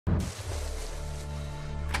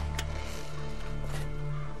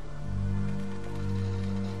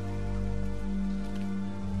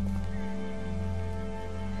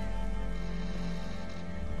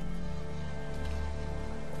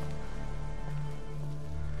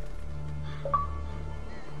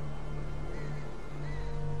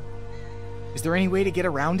Is there any way to get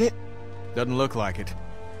around it? Doesn't look like it.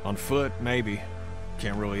 On foot, maybe.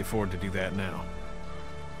 Can't really afford to do that now.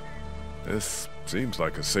 This seems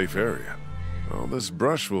like a safe area. All this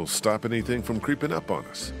brush will stop anything from creeping up on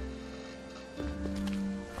us.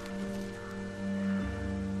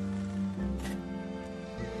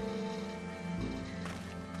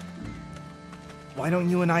 Why don't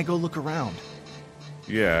you and I go look around?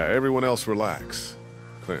 Yeah, everyone else relax.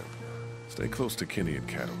 Clem, stay close to Kenny and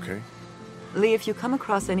Kat, okay? Lee, if you come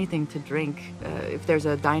across anything to drink, if there's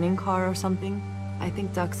a dining car or something, I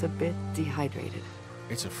think Duck's a bit dehydrated.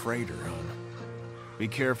 It's a freighter, hon. Be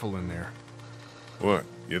careful in there. What,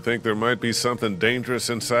 you think there might be something dangerous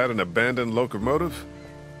inside an abandoned locomotive?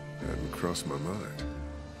 Hadn't crossed my mind.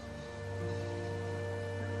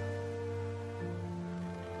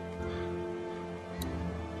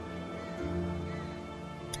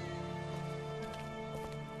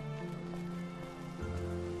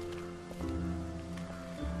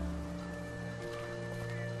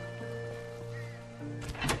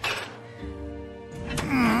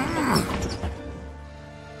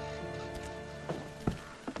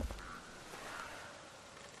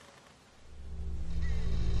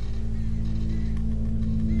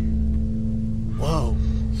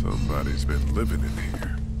 Somebody's been living in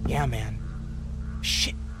here. Yeah, man.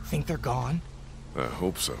 Shit, think they're gone? I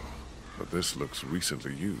hope so, but this looks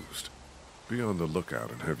recently used. Be on the lookout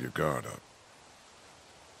and have your guard up.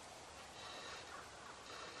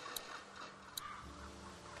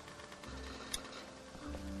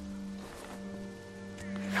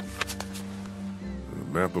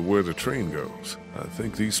 A map of where the train goes. I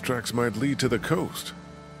think these tracks might lead to the coast.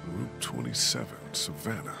 Route 27,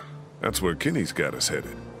 Savannah. That's where Kenny's got us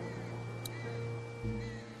headed.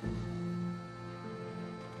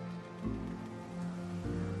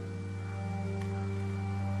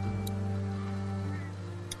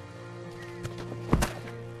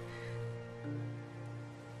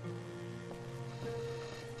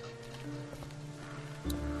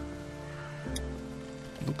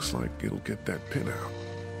 Looks like it'll get that pin out.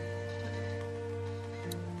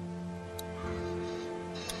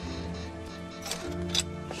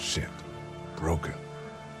 Shit. Broken.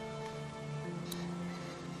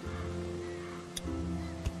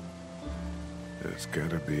 There's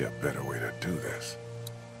gotta be a better way to do this.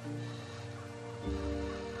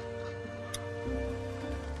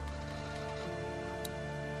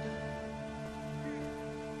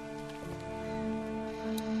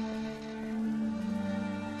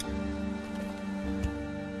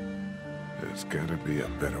 There's gotta be a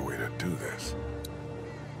better way to do this.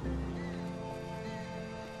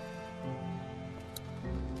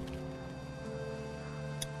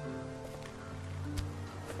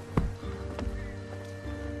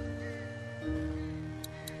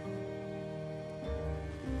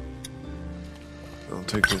 I'll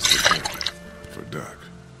take this to camp for Doug.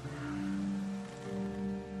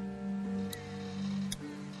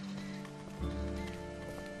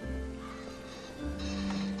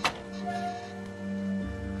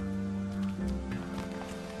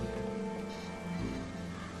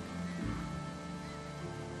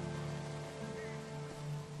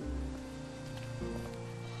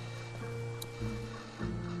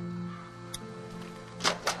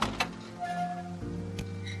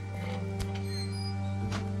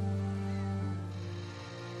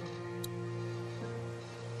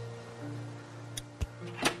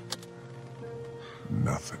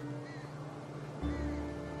 Nothing.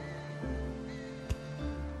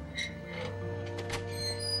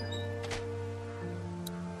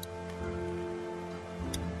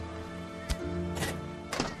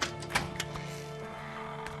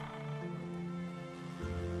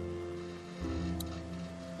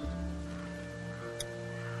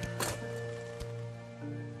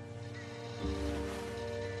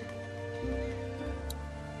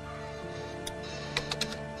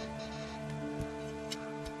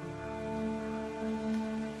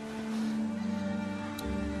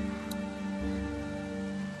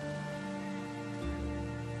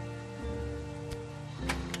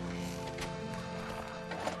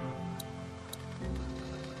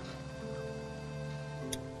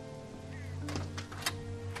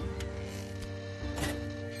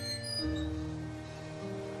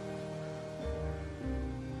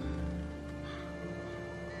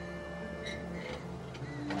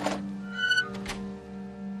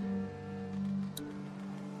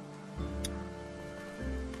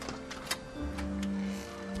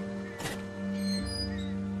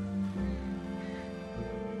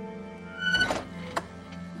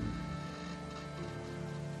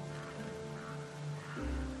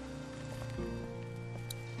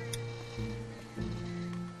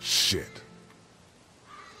 Shit.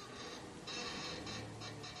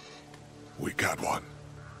 got one.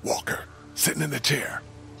 Walker, sitting in the chair.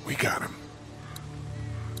 We got him.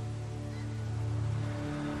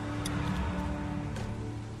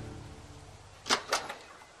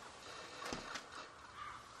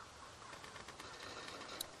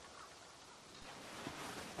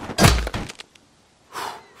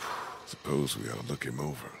 Suppose we ought to look him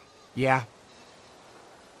over. Yeah.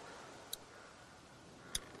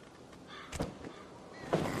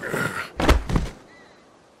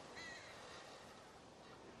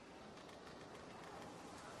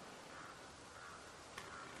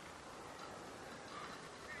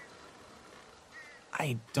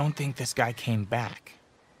 I don't think this guy came back.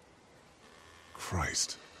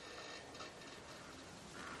 Christ.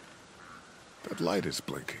 That light is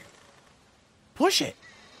blinking. Push it.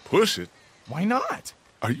 Push it? Why not?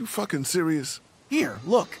 Are you fucking serious? Here,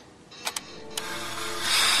 look.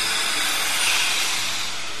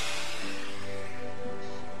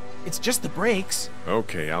 It's just the brakes.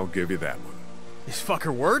 Okay, I'll give you that one. This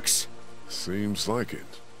fucker works? Seems like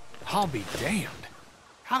it. I'll be damned.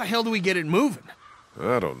 How the hell do we get it moving?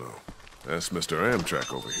 I don't know. Ask Mr.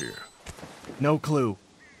 Amtrak over here. No clue.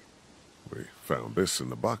 We found this in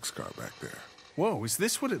the boxcar back there. Whoa, is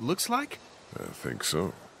this what it looks like? I think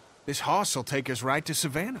so. This hoss will take us right to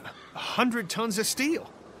Savannah. 100 tons of steel.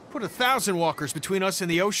 Put 1,000 walkers between us and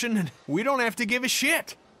the ocean, and we don't have to give a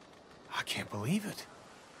shit. I can't believe it.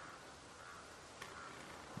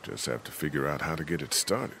 Just have to figure out how to get it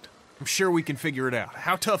started. I'm sure we can figure it out.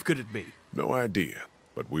 How tough could it be? No idea,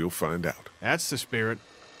 but we'll find out. That's the spirit.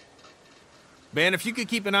 Ben, if you could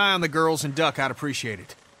keep an eye on the girls and Duck, I'd appreciate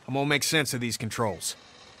it. I'm gonna make sense of these controls.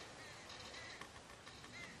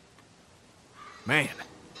 Man,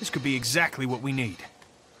 this could be exactly what we need.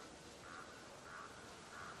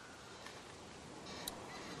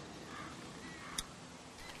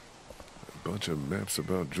 A bunch of maps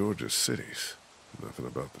about Georgia's cities. Nothing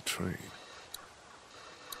about the train.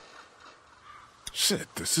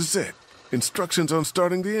 Shit, this is it. Instructions on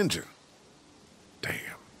starting the engine. Damn,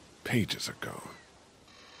 pages are gone.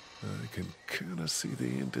 I can kinda see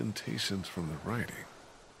the indentations from the writing.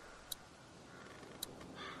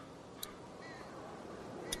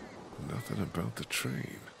 Nothing about the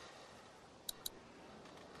train.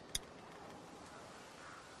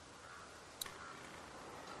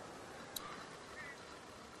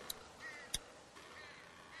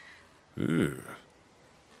 Ew.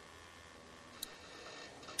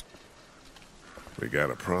 We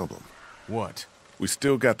got a problem. What? We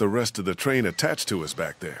still got the rest of the train attached to us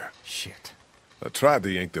back there. Shit. I tried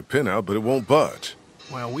to yank the pin out, but it won't budge.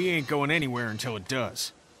 Well, we ain't going anywhere until it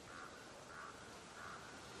does.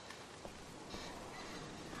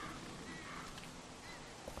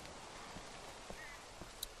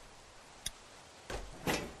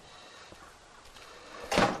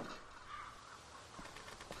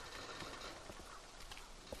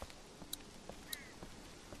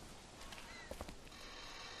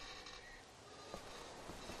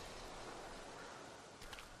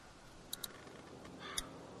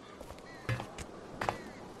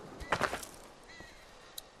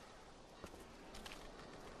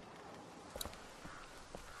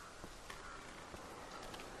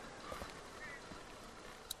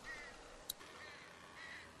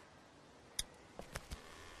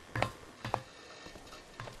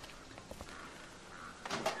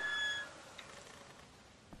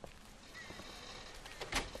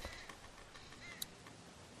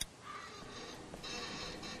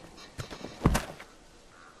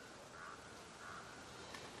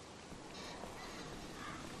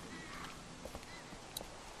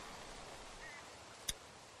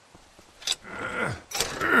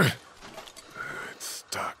 It's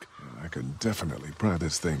stuck. I can definitely pry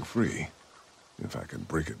this thing free. If I can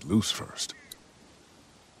break it loose first.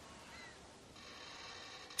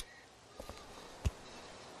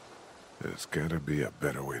 There's gotta be a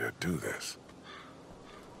better way to do this.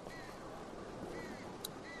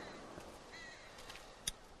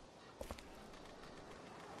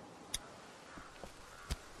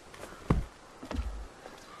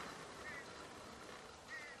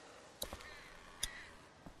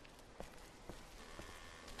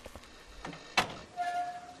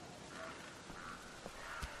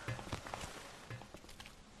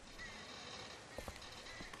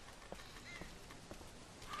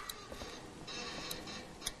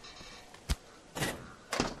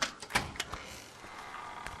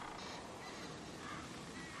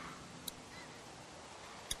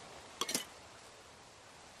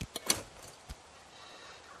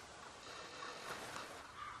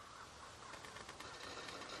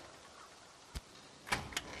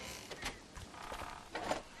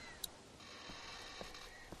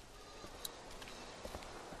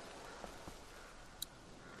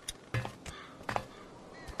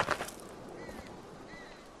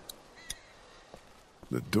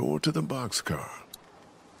 The door to the boxcar.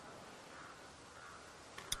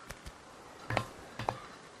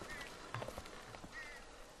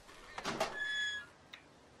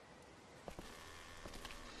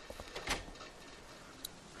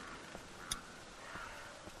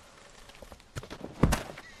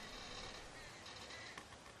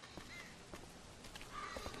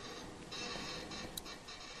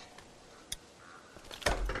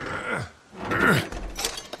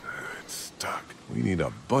 We need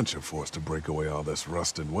a bunch of force to break away all this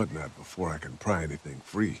rust and whatnot before I can pry anything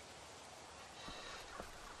free.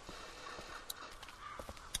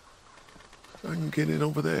 I can get in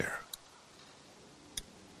over there.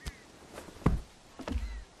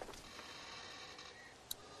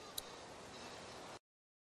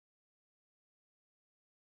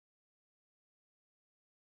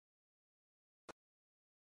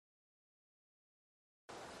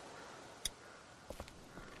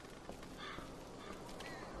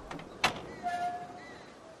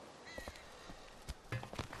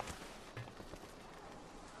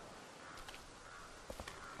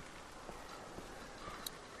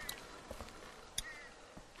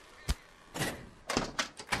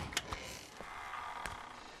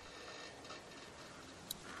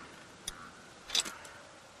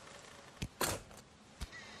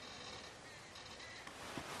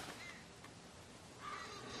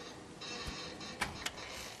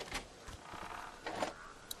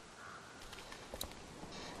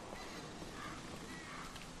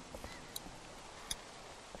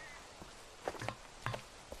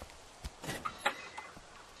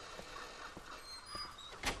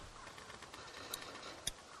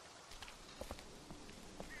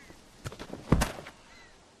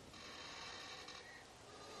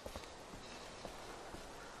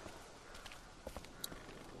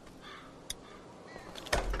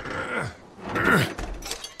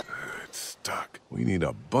 We need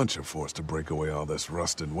a bunch of force to break away all this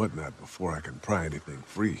rust and whatnot before I can pry anything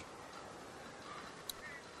free.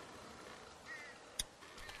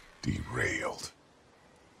 Derailed.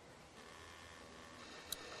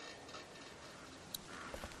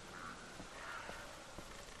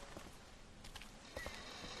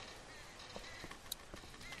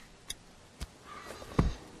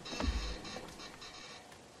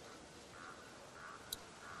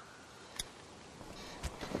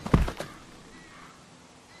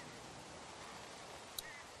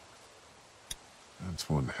 That's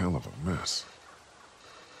one hell of a mess.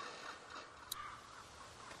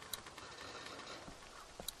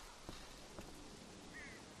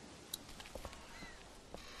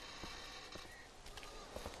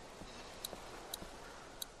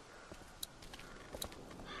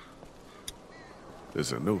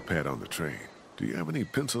 There's a notepad on the train. Do you have any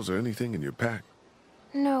pencils or anything in your pack?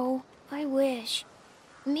 No, I wish.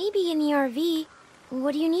 Maybe in the RV.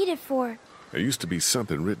 What do you need it for? There used to be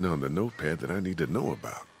something written on the notepad that I need to know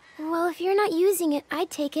about. Well, if you're not using it, I'd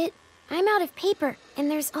take it. I'm out of paper,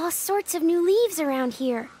 and there's all sorts of new leaves around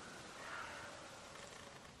here.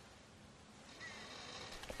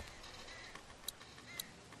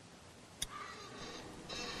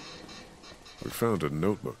 We found a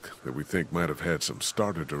notebook that we think might have had some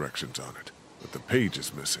starter directions on it, but the page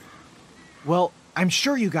is missing. Well, I'm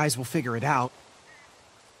sure you guys will figure it out.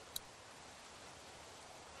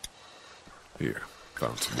 Here,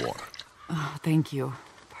 found some water. Oh, thank you.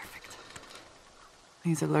 Perfect.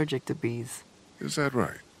 He's allergic to bees. Is that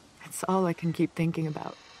right? It's all I can keep thinking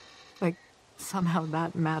about. Like, somehow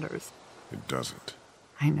that matters. It doesn't.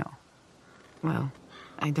 I know. Well,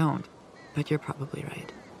 I don't, but you're probably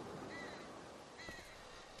right.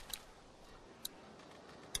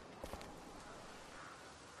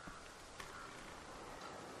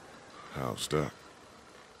 How's Duck?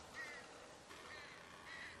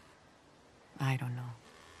 I don't know.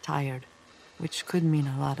 Tired. Which could mean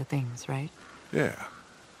a lot of things, right? Yeah.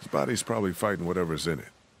 His body's probably fighting whatever's in it.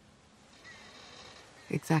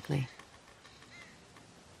 Exactly.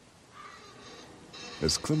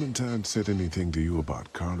 Has Clementine said anything to you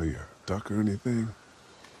about Carly or Duck or anything?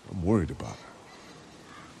 I'm worried about her.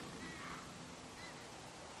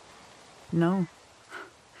 No.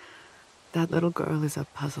 That little girl is a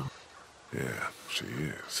puzzle. Yeah, she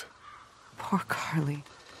is. Poor Carly.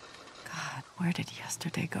 God, where did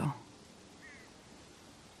yesterday go?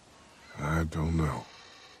 I don't know.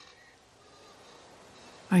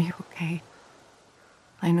 Are you okay?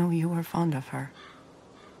 I know you were fond of her.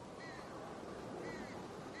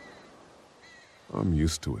 I'm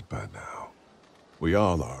used to it by now. We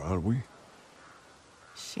all are, aren't we?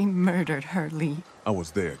 She murdered her, Lee. I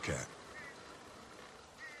was there, Kat.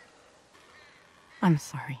 I'm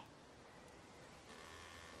sorry.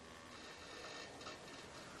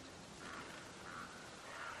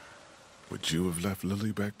 Would you have left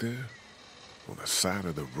Lily back there? On the side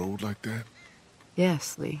of the road like that?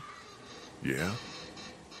 Yes, Lee. Yeah?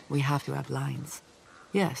 We have to have lines.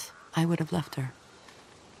 Yes, I would have left her.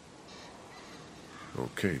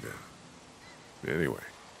 Okay, then. Anyway,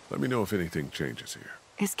 let me know if anything changes here.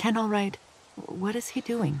 Is Ken all right? What is he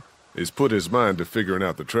doing? He's put his mind to figuring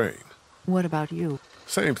out the train. What about you?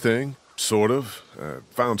 Same thing, sort of.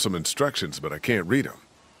 Found some instructions, but I can't read them.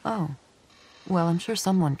 Oh. Well, I'm sure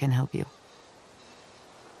someone can help you.